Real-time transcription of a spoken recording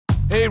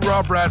Hey,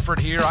 Rob Bradford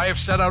here. I have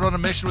set out on a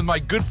mission with my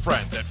good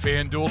friends at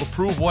FanDuel to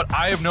prove what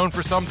I have known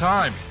for some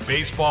time.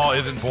 Baseball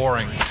isn't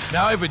boring.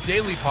 Now I have a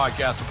daily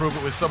podcast to prove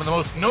it with some of the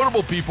most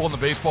notable people in the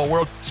baseball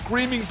world,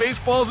 screaming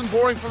baseball isn't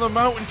boring from the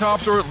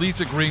mountaintops, or at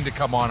least agreeing to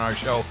come on our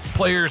show.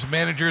 Players,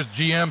 managers,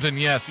 GMs, and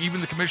yes, even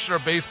the commissioner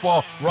of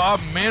baseball, Rob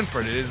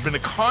Manfred. It has been a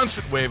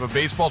constant wave of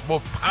baseball's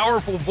most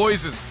powerful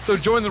voices. So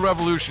join the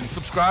revolution.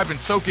 Subscribe and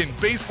soak in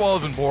Baseball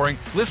Isn't Boring.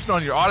 Listen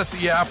on your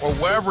Odyssey app or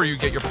wherever you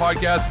get your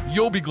podcasts.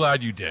 You'll be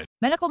glad you did.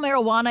 Medical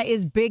marijuana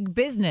is big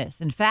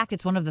business. In fact,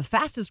 it's one of the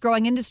fastest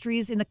growing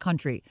industries in the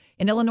country.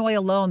 In Illinois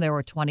alone, there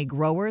were 20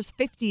 growers,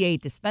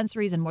 58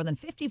 dispensaries, and more than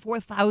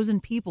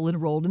 54,000 people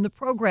enrolled in the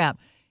program.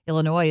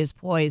 Illinois is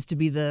poised to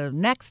be the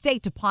next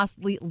state to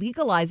possibly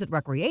legalize it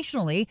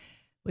recreationally,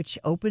 which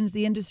opens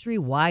the industry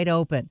wide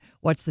open.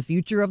 What's the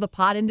future of the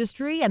pot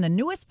industry and the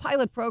newest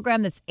pilot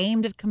program that's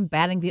aimed at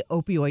combating the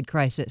opioid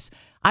crisis?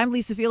 I'm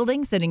Lisa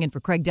Fielding, sitting in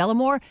for Craig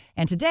Dellamore,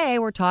 and today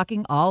we're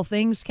talking all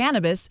things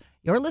cannabis.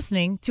 You're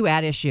listening to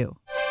At Issue.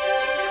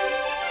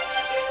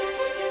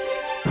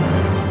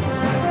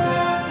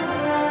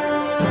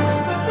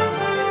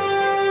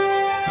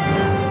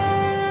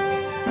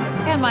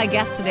 And my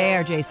guests today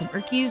are Jason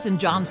Urquhart and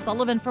John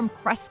Sullivan from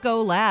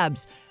Cresco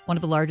Labs, one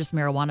of the largest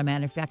marijuana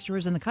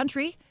manufacturers in the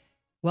country.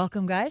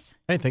 Welcome, guys.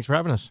 Hey, thanks for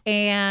having us.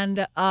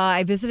 And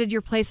I visited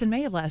your place in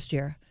May of last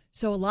year.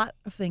 So a lot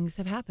of things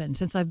have happened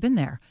since I've been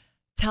there.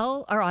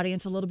 Tell our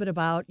audience a little bit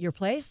about your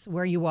place,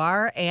 where you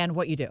are, and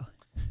what you do.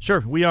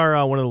 Sure. We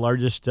are one of the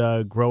largest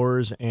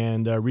growers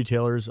and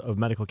retailers of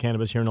medical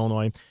cannabis here in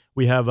Illinois.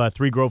 We have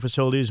 3 grow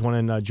facilities, one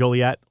in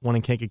Joliet, one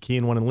in Kankakee,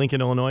 and one in Lincoln,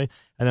 Illinois.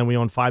 And then we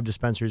own 5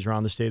 dispensaries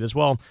around the state as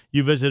well.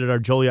 You visited our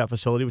Joliet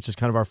facility, which is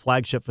kind of our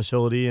flagship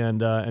facility, and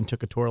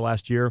took a tour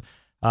last year.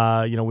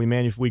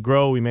 We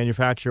grow, we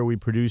manufacture, we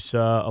produce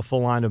a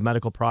full line of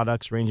medical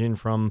products ranging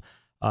from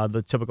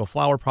the typical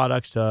flower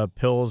products to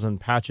pills and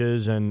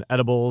patches and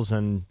edibles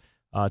and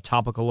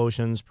topical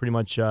lotions, pretty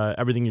much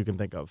everything you can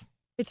think of.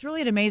 It's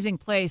really an amazing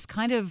place.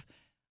 Kind of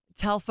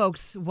tell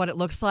folks what it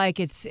looks like.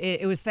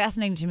 It was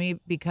fascinating to me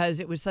because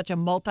it was such a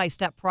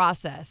multi-step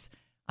process.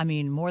 I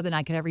mean, more than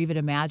I could ever even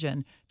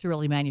imagine to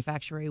really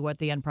manufacture what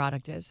the end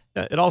product is.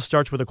 It all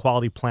starts with a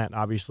quality plant,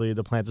 obviously.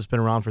 The plant has been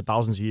around for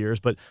thousands of years,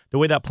 but the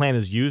way that plant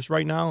is used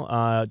right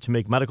now to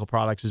make medical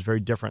products is very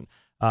different.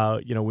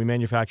 We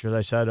manufacture, as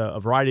I said, a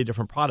variety of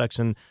different products,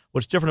 and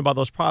what's different about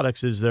those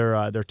products is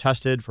they're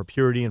tested for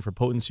purity and for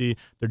potency.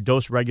 They're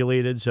dose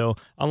regulated, so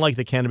unlike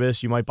the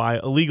cannabis you might buy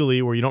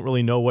illegally where you don't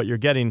really know what you're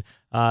getting,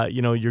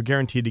 you're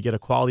guaranteed to get a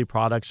quality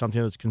product,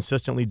 something that's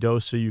consistently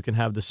dosed so you can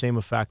have the same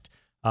effect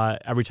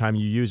every time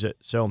you use it.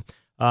 So,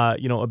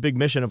 a big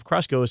mission of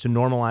Cresco is to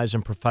normalize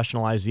and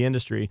professionalize the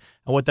industry.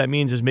 And what that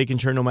means is making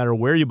sure no matter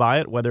where you buy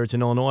it, whether it's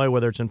in Illinois,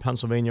 whether it's in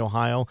Pennsylvania,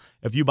 Ohio,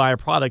 if you buy a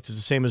product, it's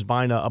the same as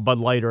buying a Bud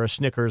Light or a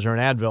Snickers or an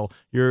Advil.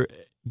 You're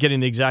getting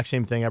the exact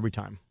same thing every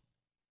time.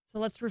 So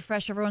let's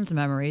refresh everyone's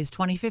memories.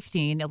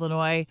 2015,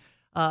 Illinois,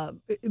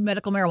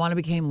 medical marijuana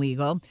became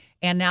legal.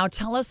 And now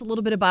tell us a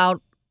little bit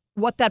about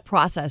what that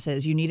process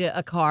is. You need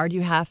a card.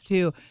 You have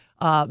to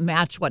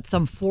match,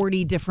 some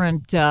 40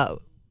 different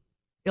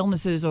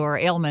illnesses or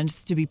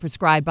ailments to be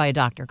prescribed by a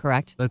doctor,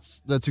 correct?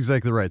 That's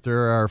exactly right. There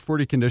are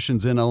 40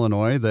 conditions in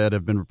Illinois that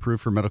have been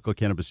approved for medical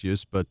cannabis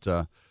use, but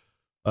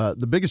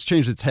the biggest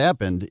change that's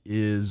happened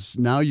is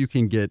now you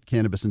can get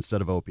cannabis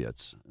instead of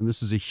opiates. And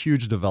this is a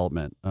huge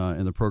development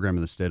in the program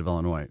in the state of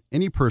Illinois.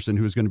 Any person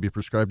who is going to be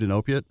prescribed an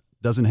opiate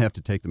doesn't have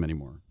to take them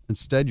anymore.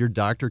 Instead, your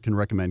doctor can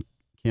recommend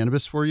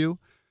cannabis for you.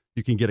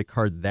 You can get a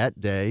card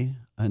that day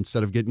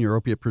instead of getting your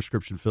opiate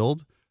prescription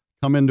filled.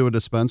 Come into a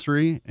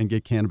dispensary and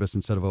get cannabis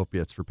instead of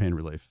opiates for pain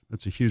relief.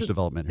 That's a huge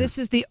development here. This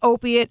is the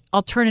Opiate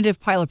Alternative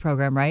Pilot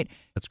Program, right?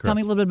 That's correct. Tell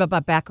me a little bit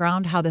about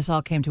background, how this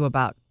all came to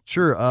about.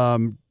 Sure.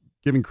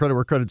 Giving credit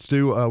where credit's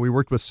due, we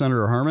worked with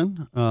Senator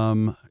Harman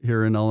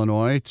here in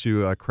Illinois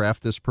to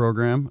craft this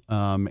program.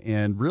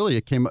 And really,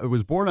 it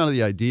was born out of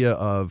the idea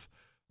of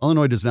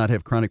Illinois does not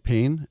have chronic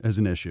pain as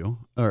an issue,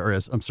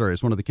 as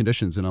one of the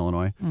conditions in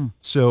Illinois.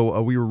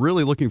 So we were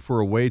really looking for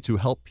a way to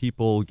help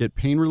people get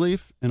pain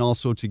relief and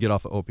also to get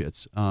off of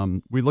opiates.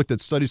 We looked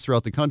at studies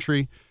throughout the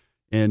country,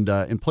 and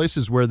in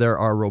places where there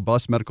are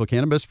robust medical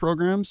cannabis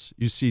programs,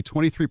 you see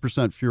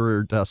 23%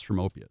 fewer deaths from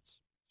opiates.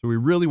 So we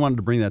really wanted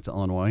to bring that to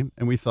Illinois,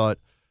 and we thought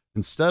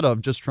instead of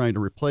just trying to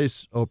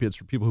replace opiates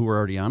for people who are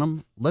already on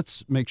them,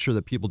 let's make sure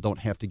that people don't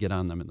have to get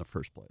on them in the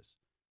first place.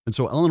 And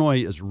so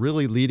Illinois is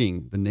really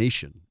leading the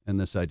nation in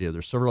this idea.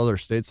 There's several other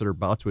states that are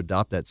about to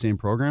adopt that same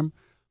program,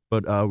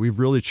 but we've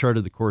really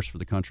charted the course for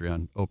the country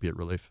on opiate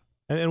relief.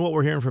 And what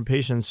we're hearing from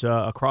patients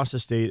across the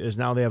state is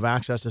now they have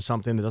access to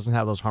something that doesn't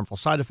have those harmful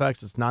side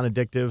effects. It's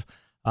non-addictive,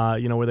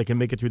 where they can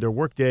make it through their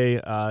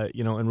workday,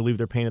 and relieve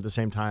their pain at the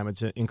same time.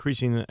 It's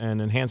increasing and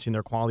enhancing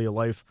their quality of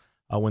life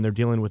when they're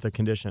dealing with a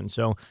condition.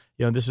 So,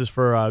 this is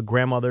for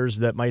grandmothers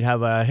that might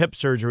have a hip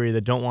surgery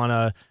that don't want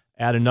to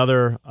add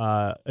another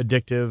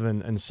addictive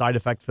and side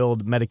effect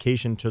filled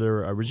medication to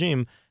their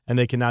regime, and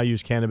they can now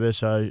use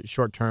cannabis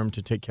short term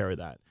to take care of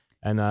that.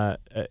 And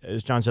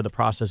as John said, the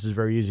process is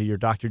very easy. Your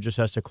doctor just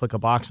has to click a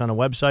box on a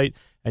website,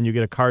 and you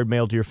get a card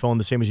mailed to your phone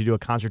the same as you do a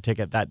concert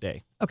ticket that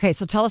day. Okay,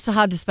 so tell us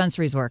how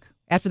dispensaries work.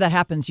 After that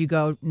happens, you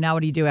go, now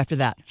what do you do after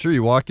that? Sure,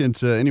 you walk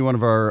into any one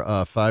of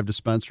our 5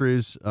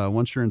 dispensaries.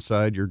 Once you're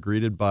inside, you're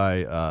greeted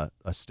by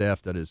a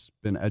staff that has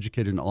been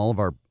educated in all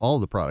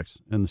of the products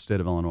in the state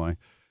of Illinois.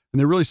 And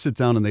they really sit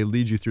down and they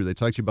lead you through. They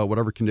talk to you about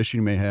whatever condition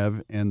you may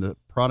have and the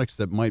products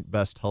that might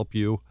best help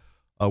you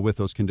with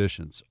those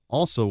conditions.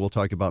 Also, we'll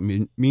talk about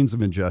means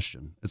of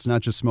ingestion. It's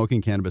not just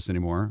smoking cannabis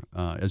anymore.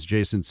 As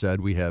Jason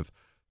said, we have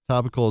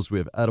topicals, we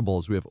have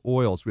edibles, we have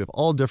oils, we have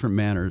all different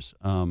manners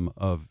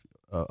of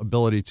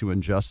ability to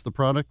ingest the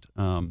product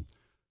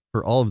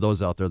for all of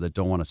those out there that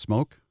don't want to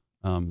smoke,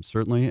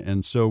 certainly.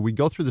 And so we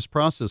go through this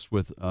process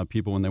with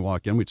people when they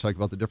walk in. We talk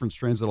about the different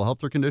strains that will help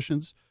their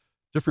conditions,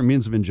 different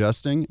means of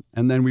ingesting,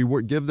 and then we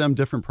give them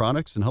different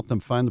products and help them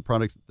find the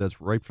products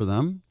that's right for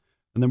them.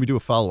 And then we do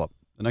a follow-up.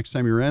 The next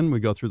time you're in, we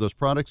go through those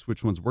products,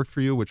 which ones worked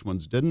for you, which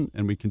ones didn't,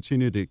 and we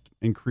continue to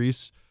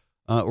increase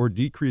or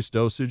decrease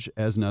dosage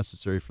as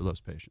necessary for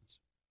those patients.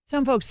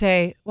 Some folks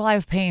say, well, I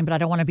have pain, but I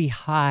don't want to be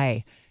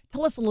high.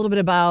 Tell us a little bit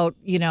about,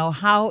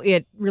 how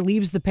it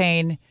relieves the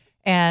pain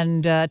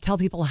and tell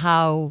people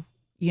how,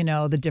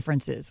 the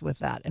difference is with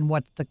that and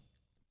what the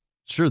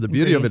Sure. The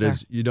beauty of it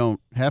is you don't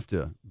have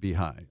to be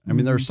high. I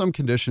mean, there are some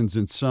conditions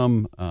and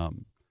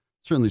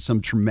certainly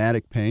some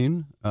traumatic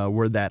pain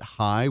where that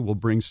high will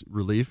bring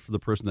relief for the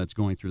person that's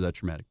going through that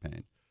traumatic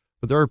pain.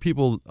 But there are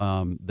people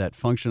that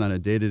function on a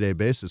day-to-day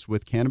basis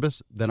with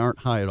cannabis that aren't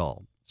high at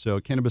all. So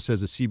cannabis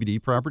has a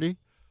CBD property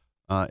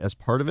as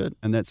part of it,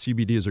 and that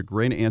CBD is a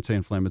great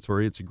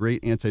anti-inflammatory. It's a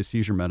great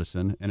anti-seizure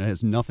medicine, and it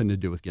has nothing to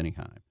do with getting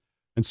high.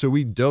 And so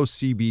we dose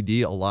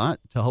CBD a lot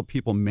to help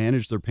people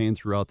manage their pain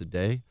throughout the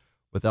day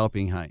without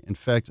being high. In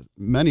fact,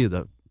 many of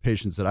the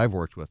patients that I've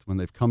worked with when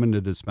they've come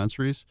into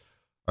dispensaries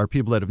are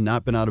people that have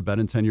not been out of bed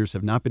in 10 years,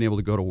 have not been able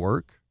to go to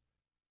work.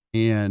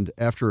 And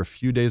after a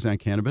few days on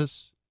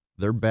cannabis,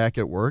 they're back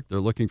at work. They're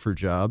looking for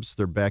jobs.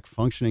 They're back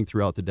functioning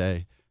throughout the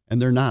day,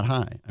 and they're not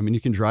high. I mean, you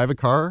can drive a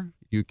car,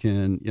 you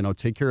can,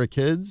 take care of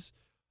kids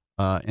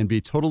and be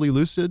totally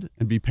lucid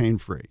and be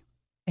pain-free.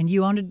 And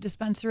you own a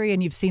dispensary,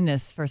 and you've seen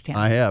this firsthand.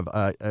 I have.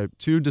 I have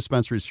 2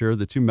 dispensaries here,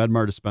 the 2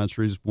 MedMar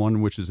dispensaries,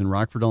 one which is in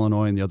Rockford,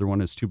 Illinois, and the other one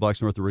is 2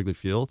 blocks north of Wrigley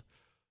Field.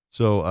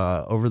 So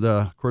over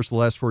the course of the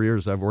last 4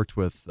 years, I've worked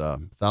with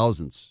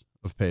thousands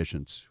of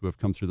patients who have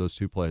come through those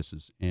 2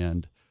 places,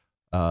 and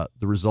the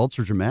results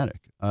are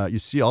dramatic. You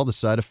see all the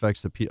side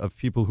effects of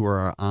people who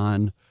are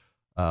on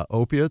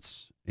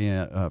opiates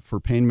and for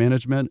pain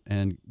management,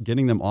 and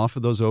getting them off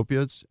of those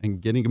opiates and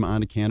getting them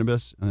onto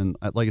cannabis. And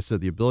like I said,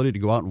 the ability to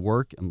go out and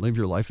work and live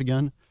your life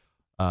again,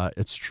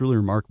 it's truly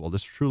remarkable.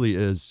 This truly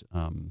is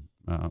a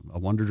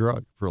wonder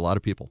drug for a lot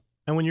of people.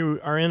 And when you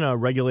are in a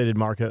regulated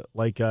market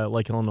like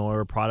Illinois,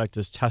 where a product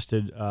is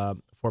tested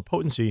for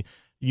potency,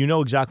 you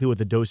know exactly what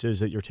the dose is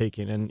that you're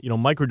taking. And,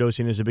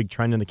 microdosing is a big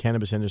trend in the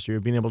cannabis industry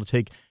of being able to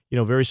take,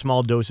 very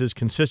small doses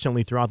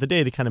consistently throughout the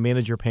day to kind of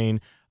manage your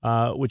pain,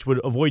 which would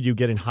avoid you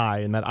getting high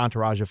and that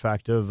entourage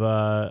effect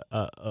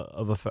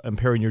of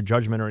impairing your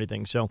judgment or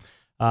anything. So,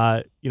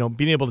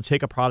 being able to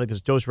take a product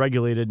that's dose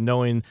regulated,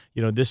 knowing,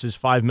 this is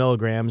 5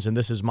 milligrams and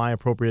this is my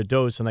appropriate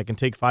dose, and I can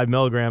take 5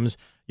 milligrams,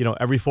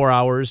 every 4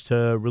 hours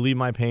to relieve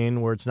my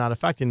pain where it's not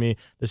affecting me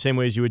the same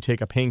way as you would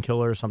take a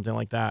painkiller or something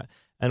like that.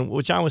 And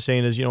what John was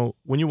saying is,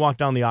 when you walk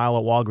down the aisle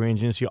at Walgreens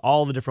and you see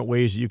all the different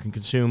ways that you can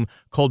consume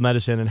cold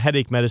medicine and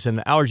headache medicine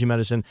and allergy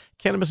medicine,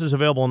 cannabis is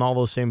available in all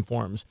those same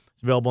forms.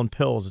 It's available in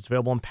pills, it's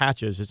available in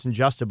patches, it's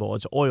ingestible,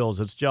 it's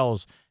oils, it's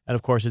gels, and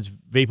of course it's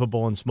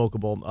vapable and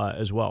smokable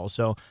as well.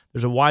 So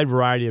there's a wide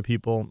variety of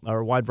people,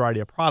 or a wide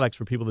variety of products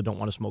for people that don't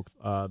want to smoke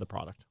the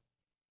product.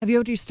 Have you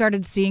already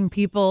started seeing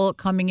people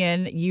coming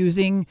in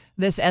using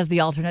this as the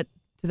alternate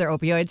to their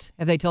opioids?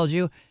 Have they told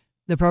you?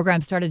 The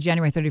program started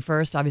January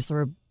 31st. Obviously,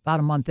 we're about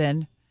a month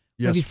in.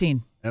 Yes, what have you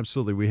seen?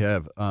 Absolutely, we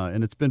have.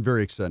 And it's been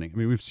very exciting. I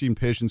mean, we've seen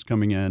patients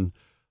coming in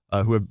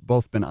who have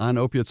both been on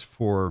opiates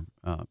for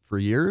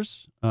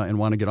years and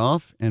want to get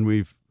off. And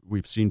we've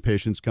seen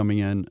patients coming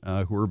in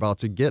who are about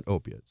to get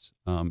opiates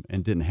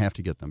and didn't have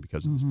to get them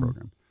because of this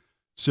program.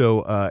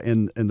 So,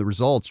 and the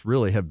results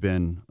really have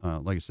been,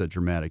 like I said,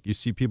 dramatic. You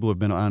see people who have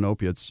been on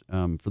opiates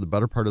for the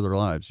better part of their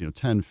lives,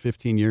 10,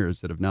 15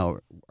 years that have now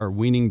are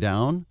weaning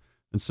down,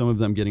 and some of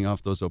them getting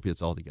off those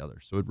opiates altogether.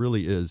 So it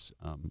really is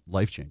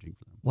life-changing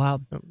for them.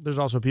 Wow. There's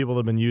also people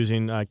that have been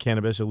using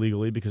cannabis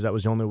illegally because that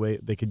was the only way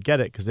they could get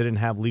it because they didn't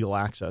have legal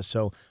access.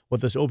 So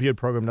what this opioid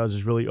program does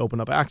is really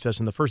open up access.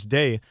 And the first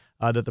day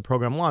that the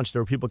program launched,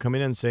 there were people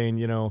coming in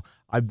saying,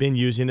 I've been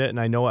using it and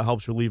I know it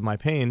helps relieve my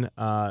pain.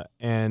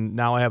 And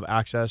now I have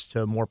access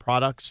to more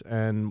products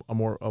and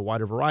a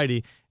wider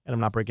variety, and I'm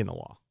not breaking the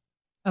law.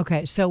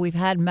 Okay, so we've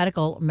had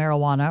medical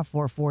marijuana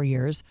for 4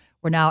 years.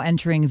 We're now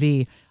entering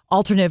the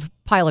alternative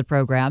pilot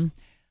program.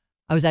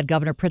 I was at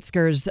Governor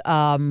Pritzker's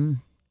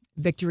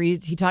victory.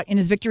 He talked in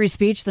his victory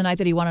speech the night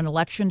that he won on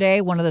Election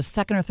Day. One of the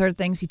second or third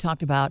things he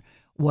talked about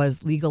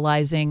was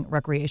legalizing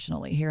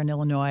recreationally here in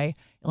Illinois.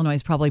 Illinois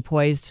is probably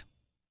poised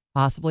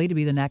possibly to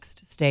be the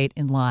next state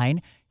in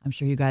line. I'm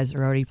sure you guys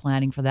are already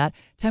planning for that.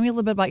 Tell me a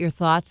little bit about your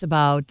thoughts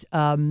about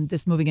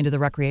this moving into the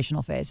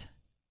recreational phase.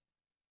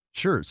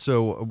 Sure.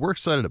 So we're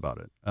excited about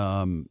it.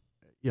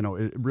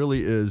 It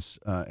really is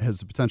has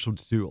the potential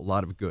to do a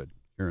lot of good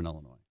here in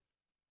Illinois.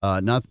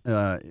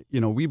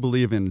 We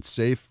believe in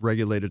safe,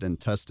 regulated, and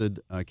tested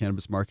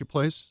cannabis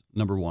marketplace,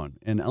 number one.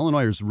 And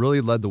Illinois has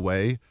really led the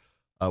way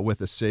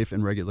with a safe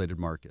and regulated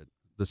market.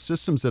 The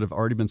systems that have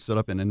already been set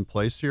up and in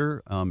place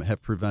here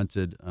have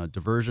prevented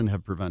diversion,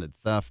 have prevented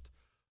theft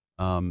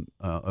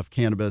of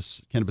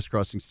cannabis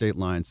crossing state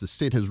lines. The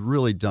state has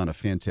really done a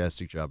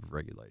fantastic job of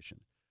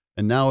regulation.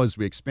 And now as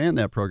we expand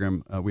that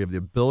program, we have the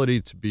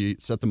ability to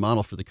set the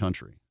model for the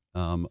country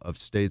of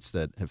states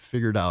that have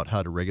figured out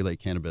how to regulate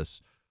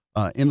cannabis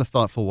in a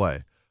thoughtful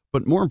way.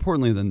 But more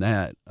importantly than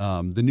that,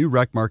 the new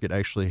rec market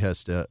actually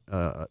has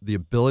the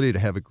ability to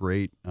have a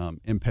great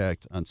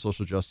impact on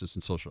social justice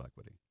and social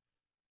equity.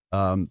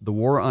 The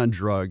war on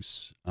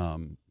drugs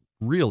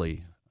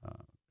really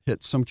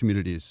hit some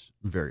communities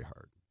very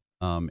hard.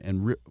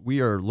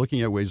 We are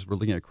looking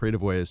at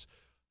creative ways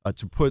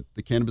to put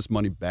the cannabis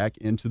money back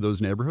into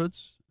those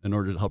neighborhoods in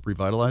order to help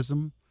revitalize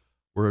them.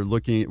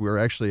 We're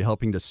actually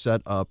helping to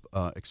set up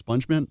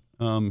expungement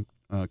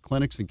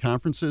clinics and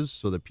conferences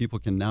so that people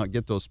can now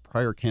get those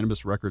prior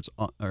cannabis records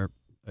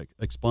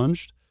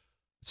expunged.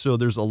 So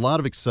there's a lot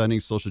of exciting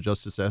social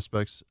justice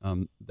aspects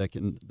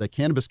that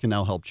cannabis can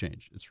now help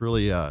change. It's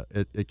really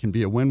it can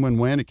be a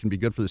win-win-win. It can be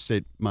good for the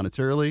state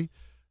monetarily.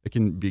 It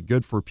can be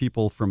good for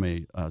people from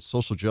a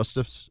social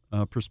justice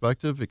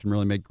perspective. It can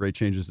really make great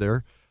changes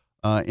there.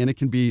 And it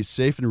can be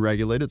safe and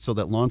regulated so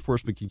that law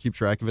enforcement can keep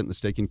track of it and the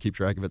state can keep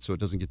track of it so it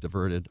doesn't get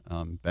diverted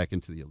back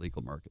into the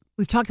illegal market.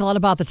 We've talked a lot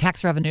about the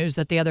tax revenues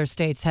that the other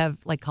states have,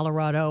 like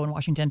Colorado and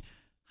Washington.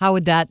 How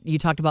would that, you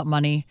talked about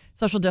money.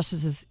 Social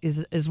justice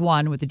is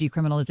one with the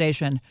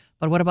decriminalization,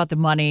 but what about the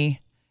money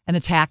and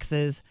the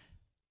taxes?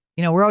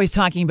 You know, we're always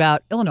talking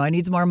about Illinois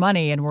needs more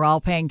money and we're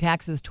all paying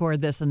taxes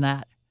toward this and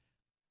that.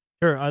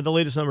 Sure. The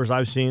latest numbers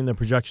I've seen, the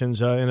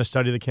projections in a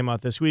study that came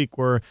out this week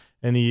were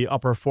in the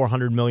upper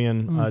 $400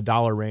 million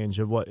dollar range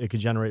of what it could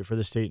generate for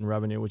the state in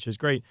revenue, which is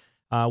great.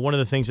 One of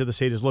the things that the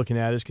state is looking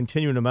at is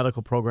continuing a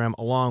medical program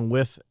along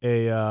with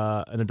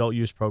an adult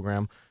use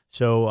program.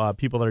 So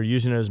people that are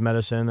using it as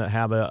medicine that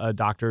have a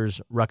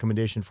doctor's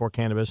recommendation for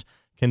cannabis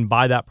can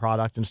buy that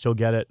product and still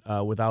get it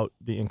without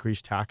the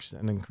increased tax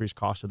and increased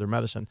cost of their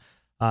medicine.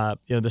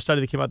 The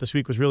study that came out this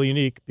week was really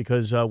unique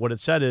because what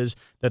it said is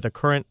that the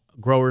current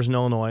growers in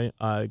Illinois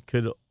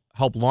could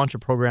help launch a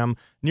program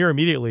near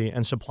immediately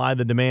and supply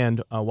the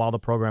demand while the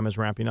program is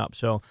ramping up.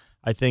 So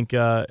I think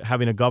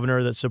having a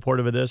governor that's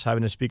supportive of this,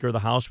 having a Speaker of the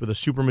House with a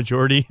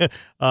supermajority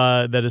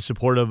that is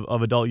supportive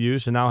of adult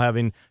use, and now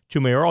having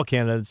two mayoral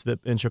candidates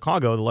that in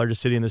Chicago, the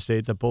largest city in the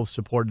state, that both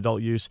support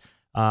adult use.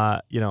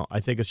 I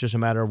think it's just a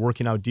matter of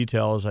working out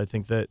details. I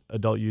think that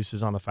adult use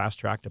is on the fast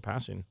track to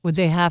passing. Would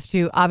they have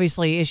to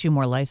obviously issue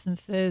more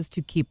licenses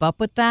to keep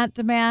up with that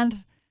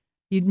demand?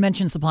 You'd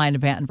mentioned supply and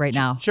demand right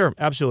now. Sure,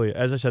 absolutely.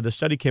 As I said, the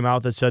study came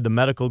out that said the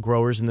medical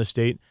growers in the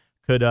state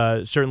could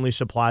certainly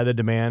supply the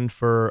demand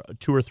for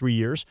 2 or 3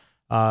 years,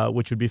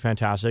 which would be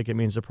fantastic. It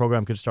means the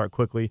program could start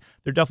quickly.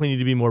 There definitely need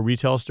to be more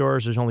retail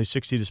stores. There's only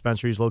 60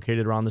 dispensaries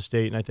located around the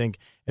state, and I think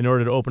in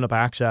order to open up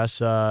access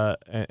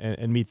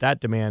and meet that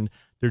demand,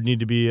 there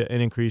need to be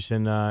an increase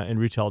in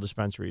retail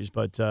dispensaries.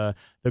 But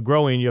the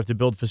growing, you have to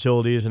build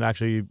facilities and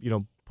actually,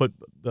 put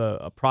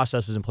the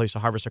processes in place to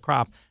harvest a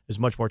crop is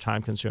much more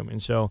time consuming.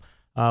 So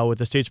with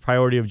the state's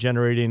priority of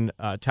generating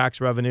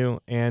tax revenue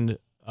and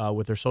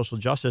with their social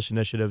justice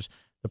initiatives,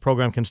 the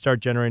program can start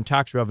generating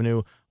tax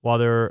revenue while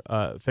they're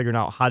figuring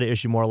out how to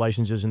issue more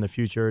licenses in the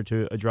future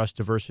to address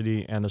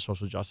diversity and the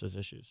social justice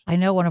issues. I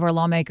know one of our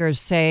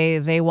lawmakers say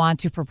they want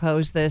to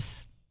propose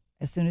this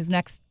as soon as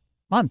next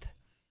month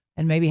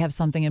and maybe have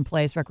something in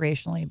place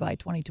recreationally by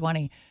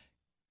 2020.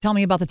 Tell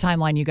me about the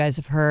timeline you guys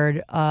have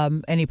heard.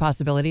 Any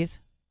possibilities?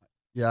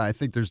 Yeah, I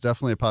think there's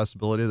definitely a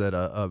possibility that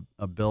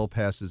a bill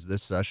passes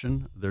this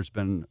session. There's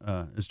been,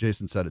 as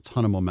Jason said, a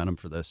ton of momentum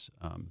for this.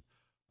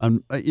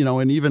 And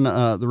even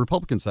the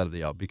Republican side of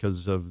the aisle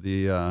because of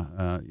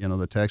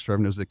the tax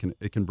revenues that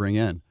it can bring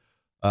in.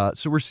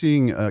 So we're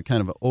seeing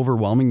kind of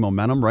overwhelming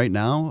momentum right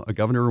now. A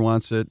governor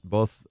wants it,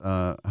 both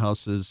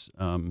houses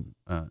in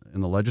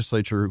the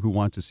legislature who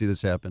want to see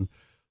this happen.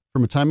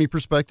 From a timing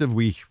perspective,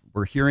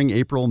 we're hearing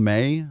April,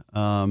 May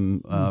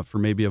for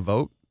maybe a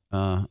vote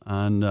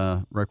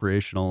on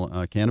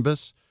recreational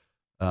cannabis.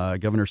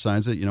 Governor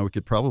signs it. We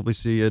could probably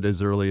see it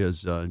as early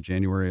as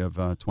January of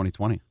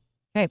 2020.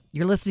 Hey,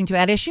 you're listening to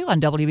At Issue on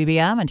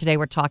WBBM, and today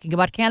we're talking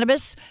about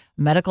cannabis,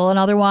 medical and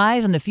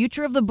otherwise, and the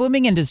future of the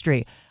booming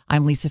industry.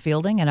 I'm Lisa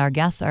Fielding, and our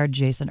guests are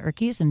Jason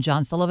Urquise and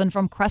John Sullivan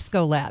from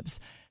Cresco Labs.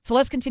 So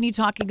let's continue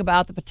talking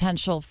about the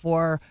potential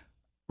for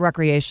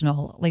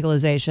recreational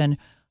legalization.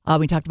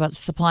 We talked about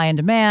supply and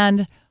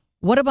demand.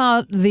 What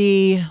about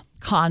the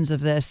cons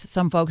of this?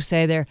 Some folks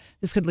say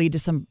this could lead to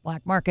some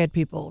black market,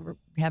 people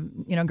have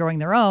growing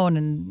their own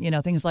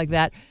and things like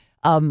that.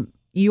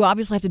 You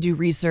obviously have to do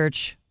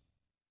research.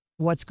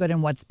 what's good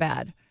and what's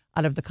bad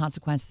out of the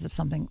consequences of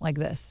something like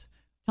this?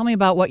 Tell me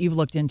about what you've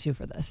looked into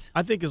for this.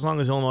 I think as long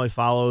as Illinois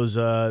follows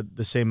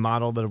the same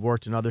model that have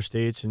worked in other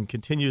states and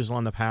continues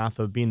along the path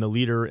of being the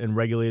leader in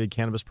regulated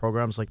cannabis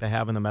programs like they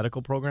have in the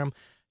medical program,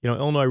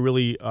 Illinois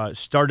really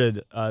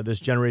started this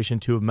generation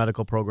 2 of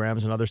medical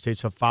programs, and other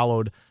states have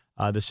followed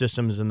the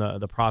systems and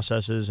the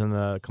processes and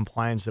the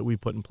compliance that we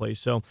put in place.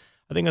 So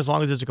I think as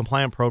long as it's a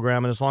compliant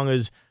program and as long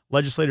as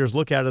legislators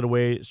look at it a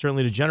way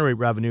certainly to generate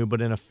revenue,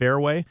 but in a fair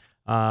way,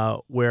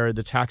 where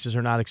the taxes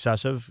are not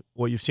excessive.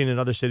 What you've seen in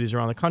other cities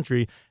around the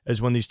country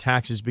is when these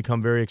taxes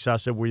become very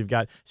excessive, where you've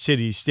got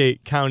city,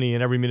 state, county,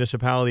 and every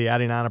municipality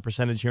adding on a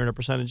percentage here and a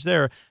percentage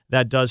there,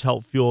 that does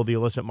help fuel the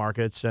illicit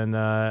markets, and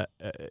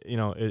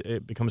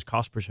it becomes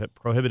cost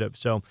prohibitive.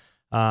 So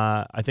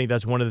I think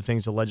that's one of the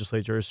things the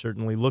legislature is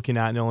certainly looking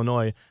at in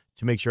Illinois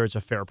to make sure it's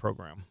a fair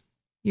program.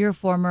 You're a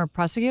former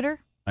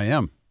prosecutor? I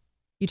am.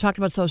 You talked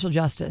about social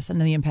justice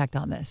and the impact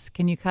on this.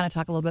 Can you kind of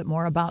talk a little bit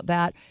more about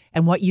that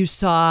and what you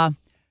saw,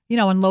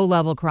 in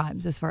low-level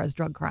crimes as far as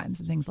drug crimes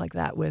and things like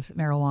that with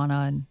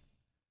marijuana and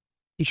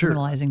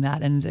decriminalizing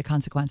that and the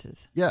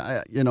consequences?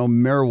 Yeah,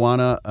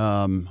 marijuana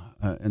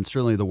and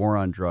certainly the war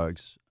on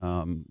drugs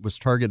was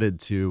targeted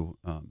to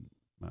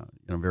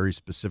very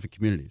specific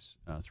communities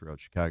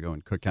throughout Chicago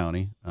and Cook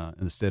County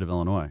in the state of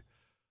Illinois.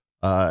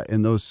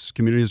 And those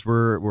communities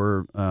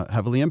were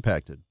heavily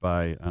impacted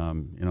by,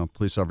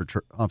 police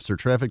officer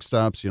traffic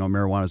stops.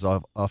 Marijuana is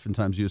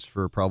oftentimes used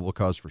for probable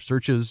cause for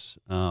searches.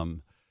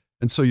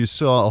 And so you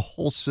saw a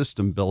whole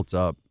system built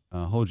up,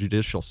 a whole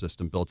judicial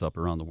system built up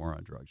around the war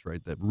on drugs,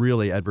 right, that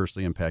really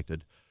adversely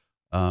impacted,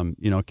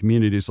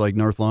 communities like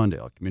North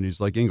Lawndale,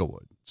 communities like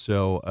Inglewood.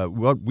 So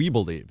what we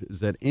believe is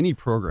that any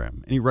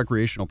program, any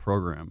recreational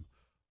program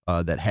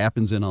that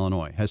happens in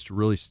Illinois has to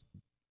really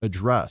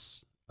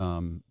address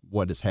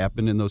what has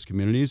happened in those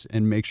communities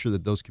and make sure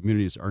that those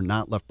communities are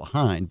not left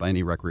behind by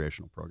any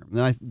recreational program.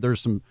 And there's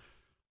some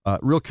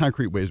real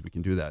concrete ways we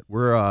can do that.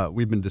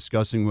 We've been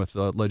discussing with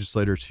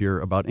legislators here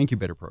about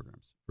incubator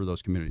programs for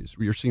those communities.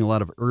 You're seeing a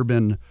lot of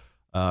urban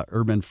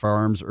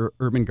farms or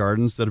urban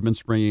gardens that have been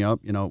springing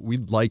up.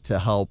 We'd like to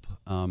help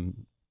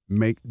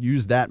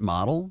use that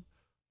model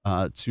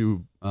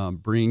to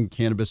bring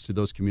cannabis to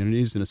those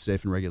communities in a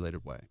safe and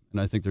regulated way.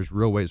 And I think there's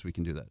real ways we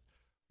can do that.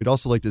 We'd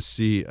also like to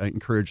see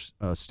encourage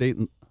state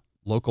and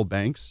local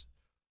banks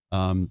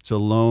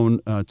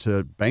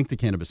to bank the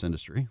cannabis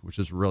industry, which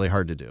is really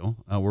hard to do.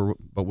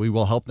 But we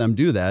will help them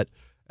do that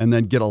and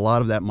then get a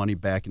lot of that money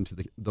back into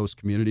those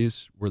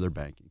communities where they're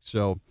banking.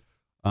 So,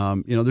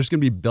 there's going to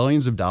be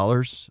billions of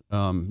dollars.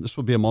 This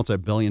will be a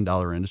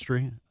multi-billion-dollar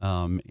industry,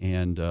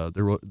 and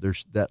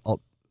there's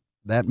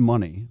that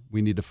money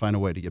we need to find a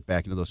way to get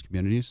back into those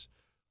communities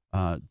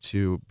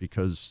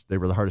because they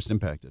were the hardest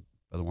impacted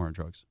by the war on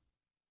drugs.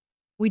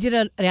 We did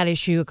an ad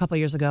issue a couple of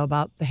years ago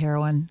about the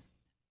heroin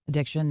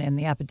addiction and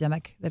the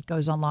epidemic that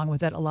goes along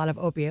with it. A lot of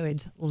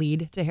opioids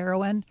lead to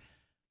heroin.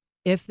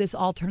 If this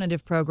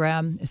alternative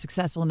program is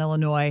successful in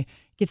Illinois,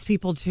 gets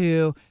people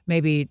to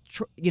maybe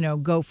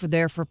go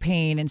for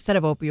pain instead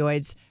of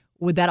opioids,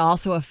 would that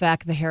also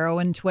affect the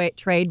heroin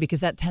trade? Because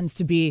that tends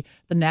to be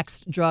the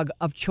next drug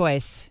of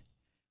choice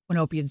when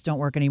opiates don't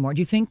work anymore.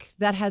 Do you think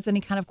that has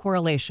any kind of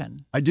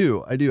correlation? I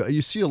do.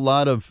 You see a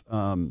lot of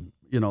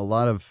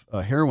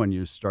heroin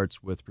use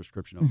starts with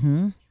prescription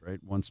opiates, right?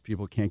 Once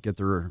people can't get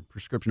their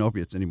prescription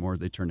opiates anymore,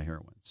 they turn to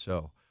heroin.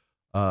 So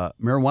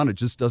marijuana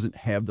just doesn't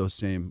have those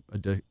same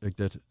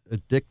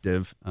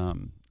addictive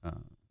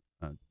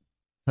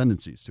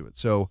tendencies to it.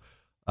 So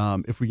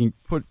if we can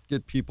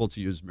get people to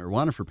use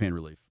marijuana for pain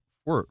relief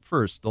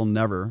first, they'll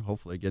never,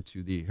 hopefully, get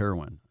to the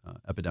heroin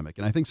epidemic.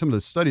 And I think some of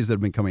the studies that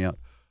have been coming out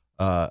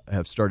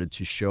have started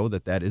to show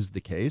that is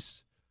the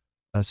case.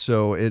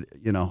 So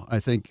I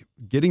think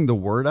getting the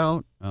word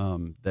out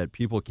that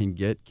people can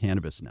get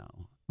cannabis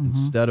now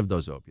instead of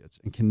those opiates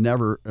and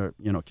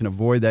can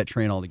avoid that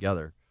train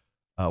altogether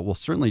will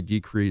certainly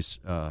decrease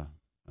the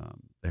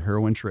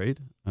heroin trade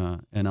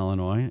in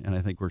Illinois, and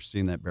I think we're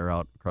seeing that bear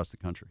out across the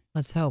country.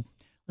 Let's hope.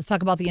 Let's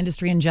talk about the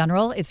industry in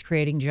general. It's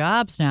creating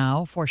jobs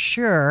now, for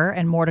sure,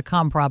 and more to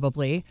come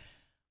probably.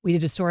 We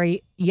did a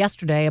story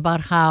yesterday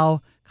about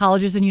how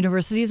colleges and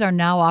universities are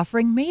now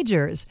offering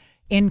majors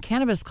in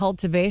cannabis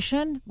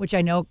cultivation, which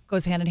I know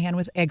goes hand in hand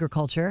with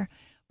agriculture,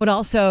 but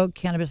also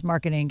cannabis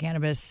marketing,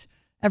 cannabis,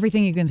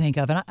 everything you can think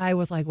of. And I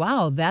was like,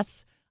 wow,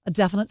 that's a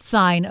definite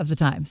sign of the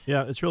times.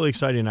 Yeah, it's really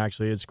exciting,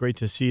 actually. It's great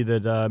to see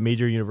that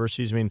major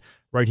universities,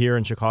 right here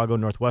in Chicago,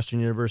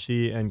 Northwestern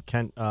University and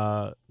Kent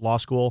Law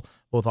School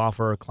both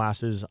offer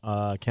classes,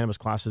 cannabis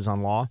classes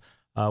on law,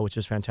 which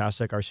is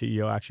fantastic. Our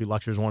CEO actually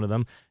lectures one of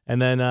them.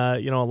 And then, a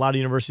lot of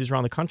universities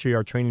around the country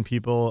are training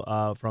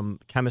people from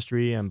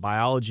chemistry and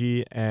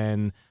biology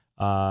and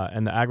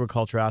the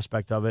agriculture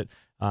aspect of it,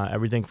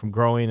 everything from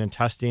growing and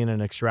testing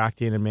and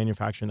extracting and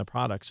manufacturing the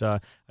products. On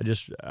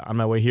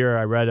my way here,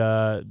 I read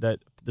that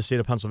the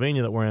state of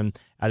Pennsylvania that we're in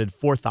added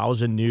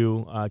 4,000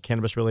 new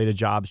cannabis-related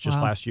jobs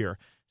just last year.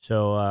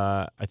 So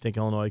I think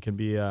Illinois can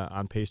be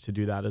on pace to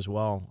do that as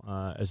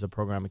well as the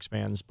program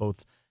expands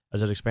both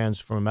as it expands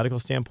from a medical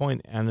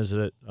standpoint and as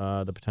it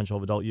the potential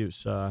of adult use.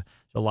 So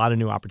a lot of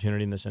new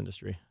opportunity in this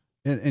industry.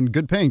 And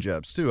good paying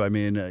jobs too. I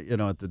mean,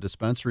 at the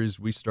dispensaries,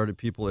 we started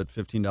people at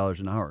 $15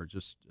 an hour,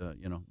 just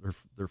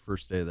their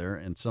first day there,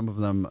 and some of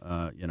them,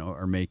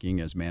 are making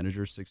as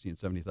managers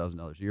 $60,000 and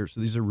 $70,000 a year.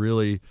 So these are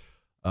really,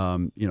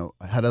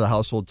 head of the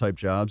household type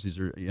jobs. These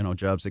are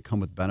jobs that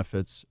come with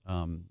benefits.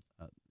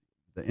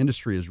 The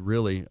industry is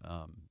really,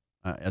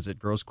 as it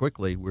grows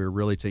quickly, we're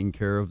really taking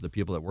care of the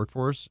people that work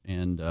for us,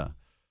 and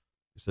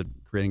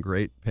creating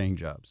great paying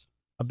jobs.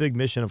 A big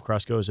mission of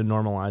Cresco is to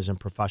normalize and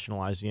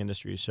professionalize the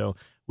industry. So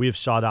we have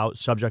sought out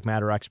subject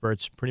matter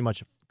experts, pretty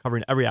much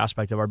covering every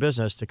aspect of our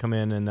business, to come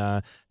in,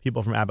 and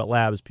people from Abbott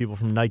Labs, people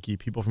from Nike,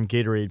 people from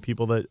Gatorade,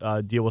 people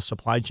that deal with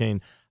supply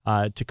chain,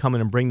 to come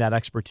in and bring that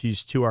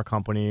expertise to our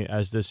company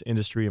as this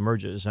industry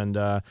emerges. And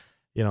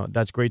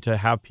that's great to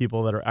have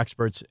people that are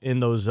experts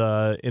in those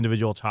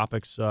individual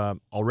topics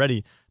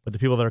already. But the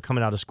people that are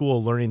coming out of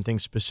school learning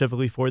things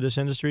specifically for this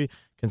industry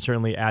can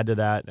certainly add to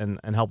that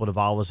and help it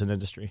evolve as an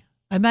industry.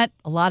 I met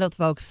a lot of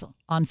folks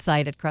on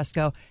site at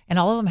Cresco, and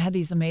all of them had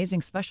these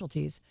amazing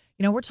specialties.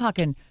 We're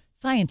talking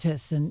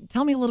scientists, and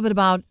tell me a little bit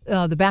about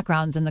the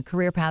backgrounds and the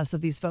career paths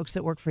of these folks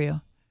that work for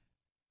you.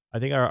 I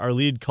think our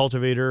lead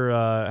cultivator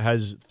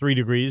has 3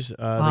 degrees.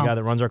 Wow. The guy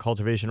that runs our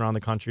cultivation around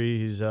the country,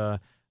 he's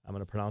I'm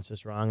going to pronounce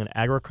this wrong. An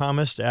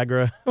agronomist,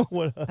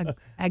 agronomist.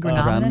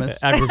 Agronomist.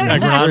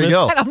 There you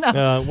go. I don't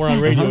know. We're on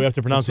radio. We have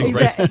to pronounce things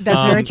right.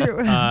 That's very true.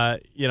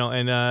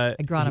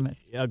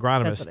 Agronomist.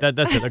 Agronomist.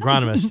 That's it.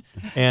 Agronomist.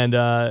 And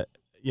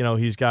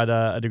he's got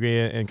a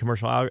degree in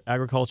commercial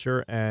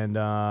agriculture and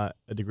a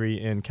degree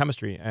in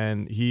chemistry.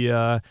 And he's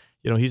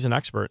an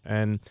expert.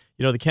 And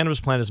the cannabis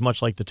plant is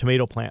much like the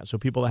tomato plant. So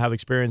people that have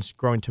experience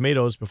growing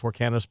tomatoes before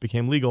cannabis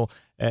became legal,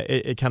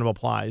 it kind of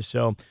applies.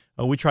 So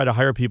we try to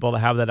hire people that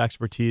have that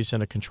expertise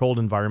in a controlled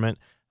environment.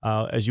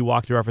 As you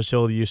walk through our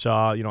facility, you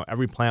saw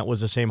every plant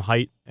was the same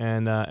height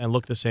and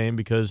looked the same,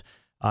 because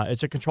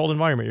it's a controlled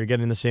environment. You're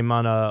getting the same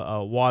amount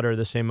of water,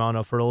 the same amount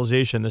of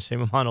fertilization, the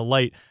same amount of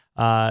light,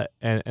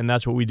 and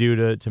that's what we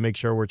do to make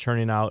sure we're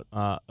churning out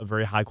a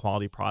very high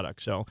quality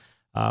product. So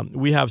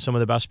we have some of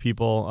the best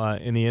people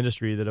in the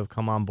industry that have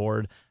come on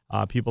board.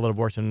 People that have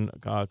worked in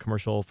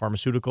commercial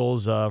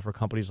pharmaceuticals for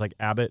companies like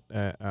Abbott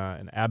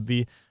and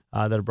AbbVie.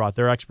 That have brought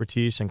their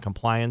expertise and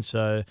compliance.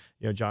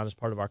 John is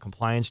part of our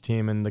compliance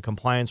team, and the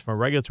compliance from a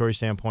regulatory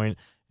standpoint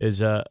is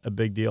a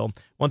big deal.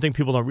 One thing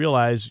people don't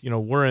realize,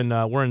 we're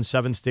in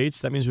 7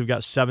 states. That means we've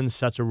got 7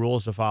 sets of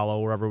rules to follow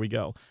wherever we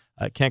go.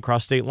 Can't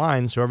cross state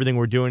lines, so everything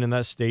we're doing in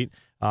that state,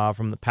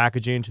 from the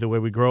packaging to the way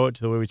we grow it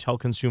to the way we tell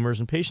consumers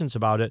and patients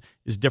about it,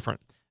 is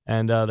different.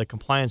 And the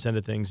compliance end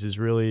of things is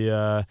really,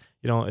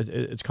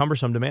 it's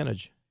cumbersome to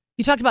manage.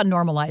 You talked about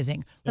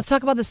normalizing. Let's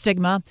talk about the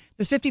stigma.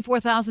 There's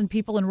 54,000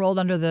 people enrolled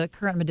under the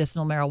current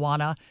medicinal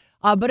marijuana,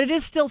 but it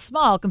is still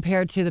small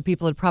compared to the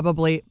people that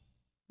probably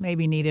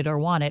maybe need it or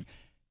want it.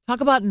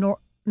 Talk about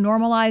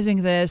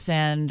normalizing this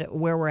and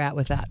where we're at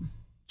with that.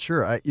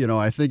 Sure. I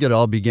think it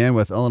all began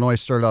with Illinois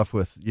started off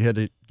with you had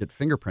to get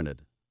fingerprinted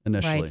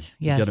initially to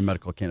get a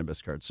medical cannabis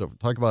card. So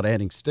talk about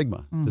adding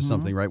stigma to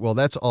something, right? Well,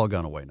 that's all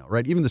gone away now,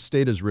 right? Even the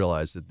state has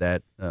realized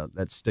that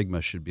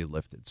stigma should be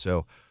lifted.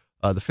 So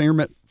the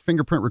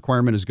fingerprint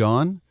requirement is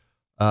gone.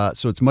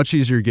 So it's much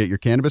easier to get your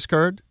cannabis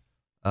card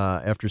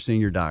after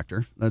seeing your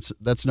doctor.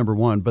 That's number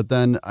one. But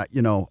then,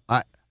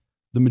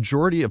 the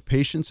majority of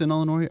patients in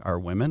Illinois are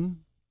women,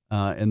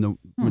 and the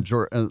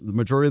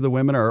majority of the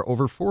women are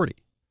over 40.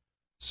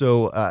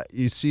 So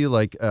you see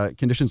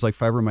conditions like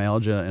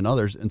fibromyalgia and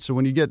others. And so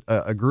when you get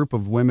a group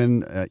of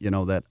women,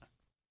 that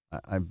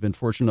I've been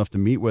fortunate enough to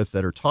meet with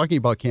that are talking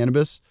about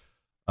cannabis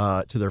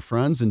to their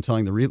friends and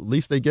telling the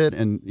relief they get,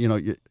 and you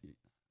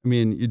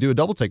do a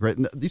double take, right?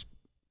 These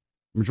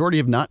majority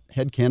have not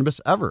had cannabis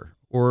ever,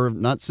 or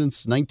not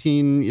since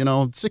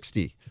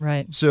 1960.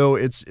 Right. So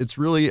it's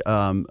really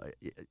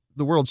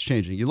the world's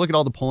changing. You look at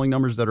all the polling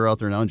numbers that are out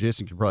there now, and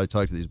Jason can probably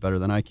talk to these better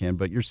than I can,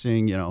 but you're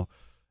seeing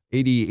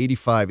 80,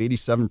 85,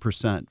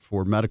 87%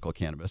 for medical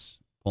cannabis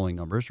polling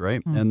numbers,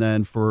 right? Mm. And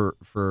then for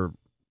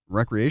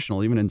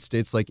recreational, even in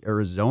states like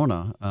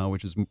Arizona,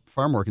 which is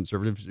far more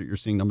conservative, you're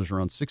seeing numbers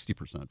around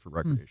 60% for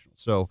recreational.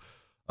 So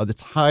the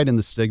tide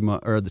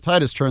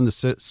has turned.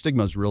 The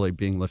stigma is really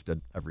being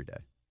lifted every day.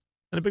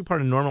 And a big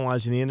part of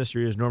normalizing the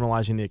industry is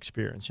normalizing the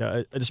experience.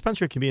 A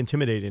dispensary can be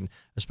intimidating,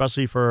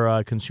 especially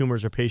for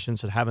consumers or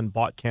patients that haven't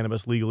bought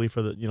cannabis legally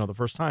for the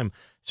first time.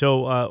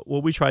 So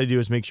what we try to do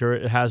is make sure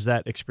it has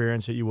that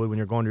experience that you would when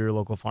you're going to your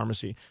local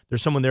pharmacy.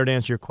 There's someone there to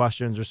answer your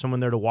questions. There's someone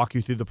there to walk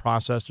you through the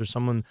process. There's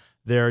someone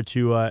there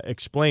to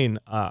explain,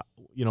 how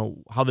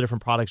the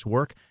different products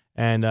work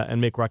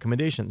and make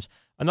recommendations.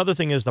 Another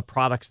thing is the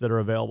products that are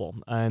available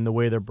and the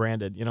way they're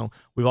branded.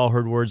 We've all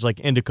heard words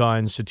like indica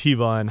and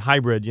sativa and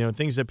hybrid,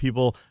 things that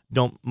people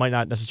might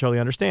not necessarily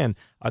understand.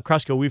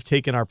 Cresco, we've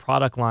taken our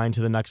product line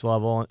to the next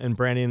level and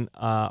branding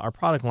our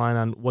product line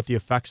on what the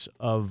effects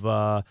of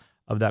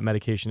of that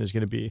medication is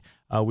going to be.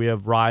 We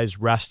have Rise,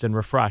 Rest, and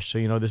Refresh.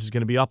 So, this is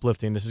going to be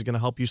uplifting. This is going to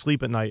help you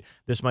sleep at night.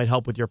 This might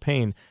help with your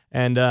pain.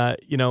 And,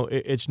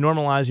 it's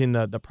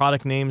normalizing the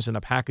product names and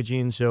the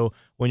packaging. So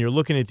when you're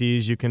looking at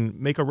these, you can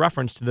make a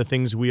reference to the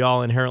things we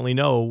all inherently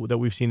know that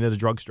we've seen at a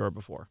drugstore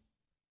before.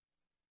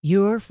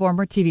 You were a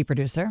former TV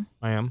producer.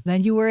 I am.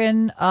 Then you were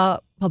in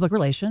public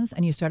relations,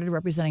 and you started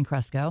representing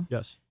Cresco.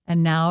 Yes.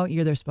 And now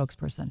you're their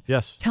spokesperson.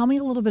 Yes. Tell me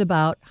a little bit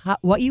about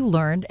what you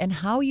learned and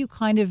how you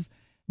kind of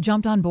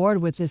jumped on board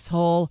with this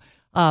whole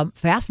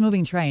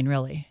fast-moving train,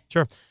 really.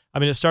 Sure. I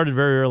mean, it started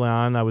very early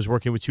on. I was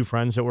working with two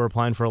friends that were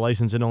applying for a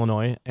license in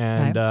Illinois.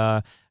 And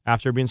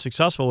after being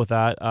successful with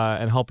that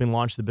and helping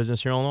launch the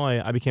business here in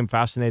Illinois, I became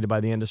fascinated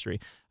by the industry.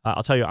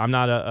 I'll tell you, I'm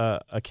not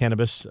a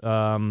cannabis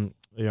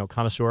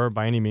connoisseur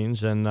by any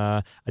means, and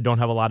I don't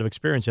have a lot of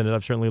experience in it.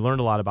 I've certainly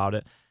learned a lot about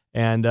it.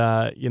 And,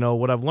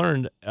 what I've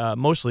learned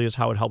mostly is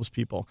how it helps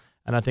people.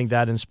 And I think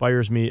that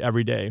inspires me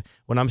every day.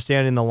 When I'm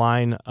standing in the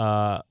line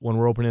when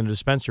we're opening a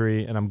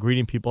dispensary and I'm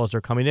greeting people as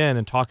they're coming in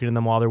and talking to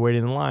them while they're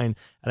waiting in line,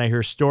 and I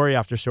hear story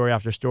after story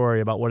after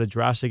story about what a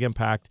drastic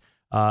impact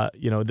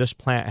this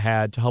plant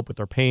had to help with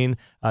their pain,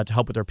 to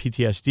help with their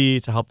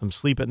PTSD, to help them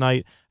sleep at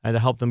night, and to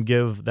help them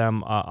give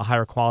them a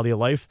higher quality of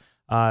life.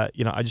 I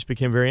just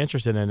became very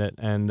interested in it,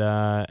 and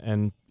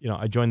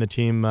I joined the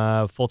team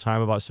full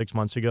time about 6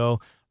 months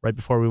ago, right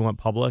before we went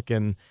public.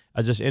 And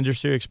as this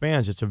industry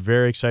expands, it's a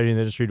very exciting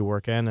industry to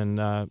work in.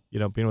 And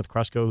being with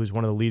Cresco, who's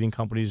one of the leading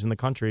companies in the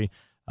country,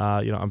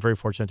 I'm very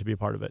fortunate to be a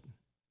part of it.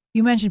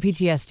 You mentioned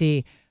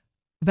PTSD,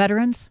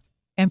 veterans,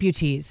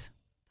 amputees.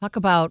 Talk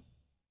about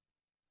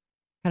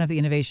kind of the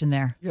innovation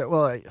there. Yeah,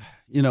 well,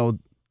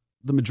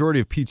 the majority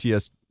of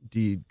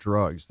PTSD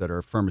drugs that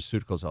are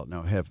pharmaceuticals out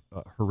now have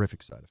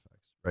horrific side effects.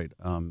 Right.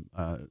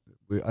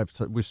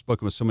 We've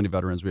spoken with so many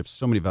veterans. We have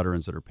so many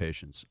veterans that are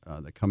patients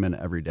that come in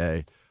every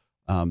day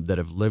that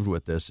have lived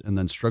with this and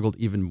then struggled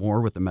even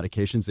more with the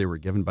medications they were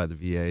given by the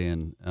VA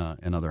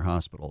and other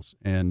hospitals.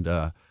 And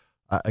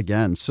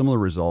again, similar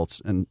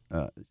results. And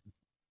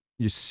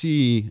you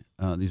see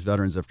these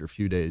veterans after a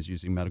few days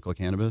using medical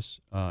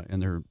cannabis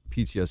and their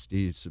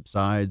PTSD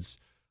subsides.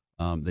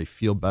 They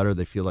feel better.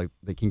 They feel like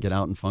they can get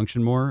out and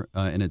function more.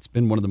 And it's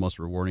been one of the most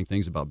rewarding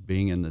things about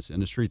being in this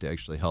industry to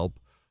actually help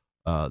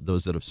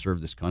those that have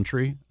served this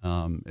country.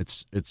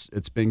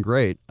 It's been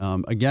great.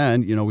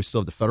 Again, we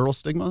still have the federal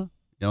stigma,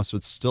 so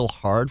it's still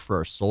hard for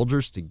our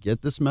soldiers to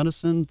get this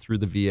medicine through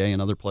the VA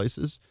and other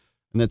places.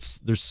 And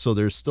there's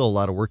still a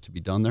lot of work to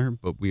be done there,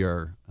 but we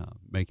are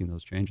making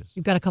those changes.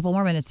 You've got a couple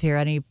more minutes here.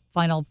 Any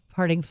final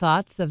parting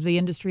thoughts of the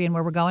industry and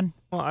where we're going?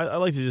 Well, I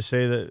like to just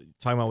say that,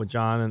 talking about what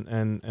John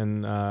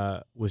and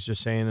was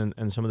just saying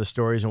and some of the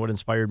stories and what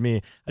inspired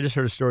me, I just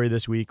heard a story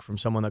this week from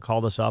someone that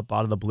called us up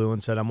out of the blue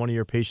and said, I'm one of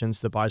your patients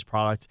that buys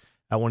product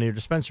at one of your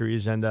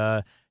dispensaries. And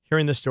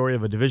hearing this story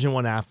of a Division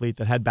I athlete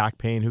that had back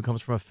pain, who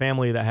comes from a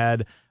family that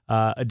had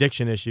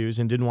addiction issues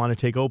and didn't want to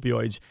take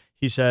opioids,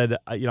 he said,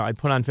 I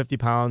put on 50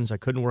 pounds, I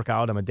couldn't work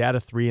out, I'm a dad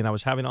of 3, and I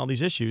was having all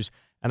these issues,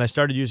 and I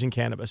started using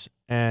cannabis.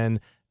 And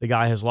the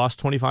guy has lost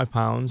 25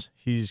 pounds.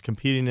 He's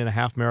competing in a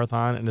half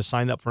marathon and has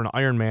signed up for an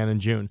Ironman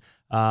in June,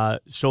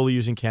 solely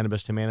using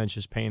cannabis to manage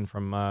his pain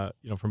from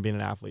being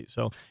an athlete.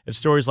 So it's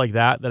stories like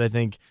that I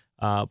think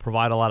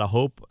provide a lot of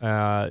hope,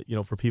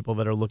 for people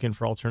that are looking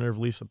for alternative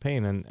reliefs of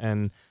pain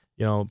and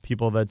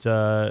people that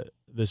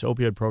this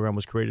opioid program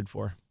was created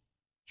for.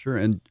 Sure,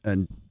 and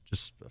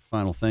just a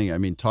final thing. I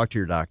mean, talk to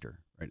your doctor,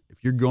 right?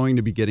 If you're going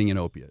to be getting an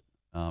opiate,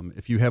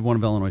 if you have one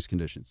of Illinois'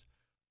 conditions,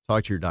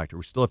 talk to your doctor.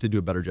 We still have to do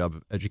a better job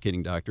of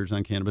educating doctors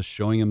on cannabis,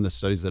 showing them the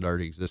studies that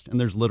already exist. And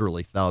there's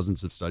literally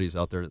thousands of studies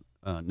out there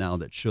now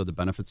that show the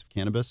benefits of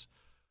cannabis.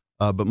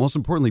 But most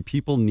importantly,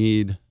 people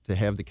need to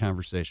have the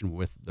conversation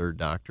with their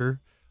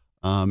doctor.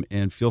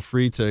 And feel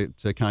free to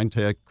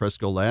contact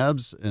Cresco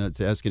Labs and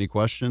to ask any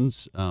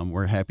questions.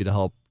 We're happy to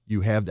help you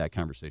have that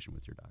conversation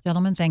with your doctor.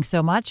 Gentlemen, thanks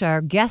so much.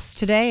 Our guests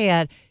today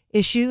at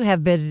Issue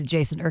have been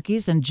Jason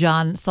Erkes and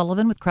John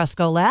Sullivan with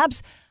Cresco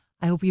Labs.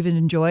 I hope you've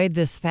enjoyed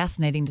this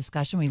fascinating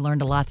discussion. We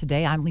learned a lot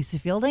today. I'm Lisa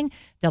Fielding,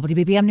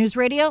 WBBM News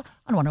Radio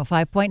on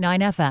 105.9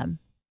 FM.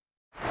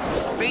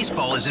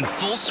 Baseball is in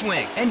full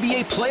swing.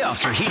 NBA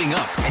playoffs are heating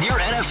up, and your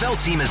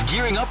NFL team is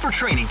gearing up for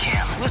training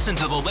camp. Listen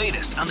to the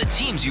latest on the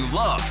teams you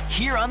love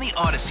here on the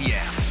Odyssey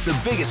app. The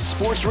biggest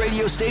sports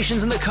radio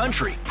stations in the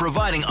country,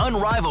 providing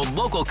unrivaled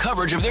local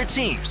coverage of their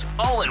teams,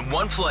 all in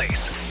one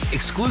place.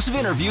 Exclusive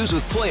interviews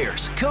with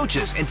players,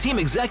 coaches, and team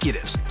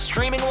executives,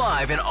 streaming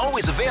live and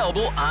always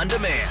available on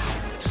demand.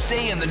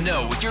 Stay in the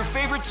know with your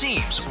favorite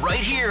teams right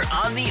here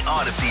on the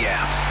Odyssey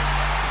app.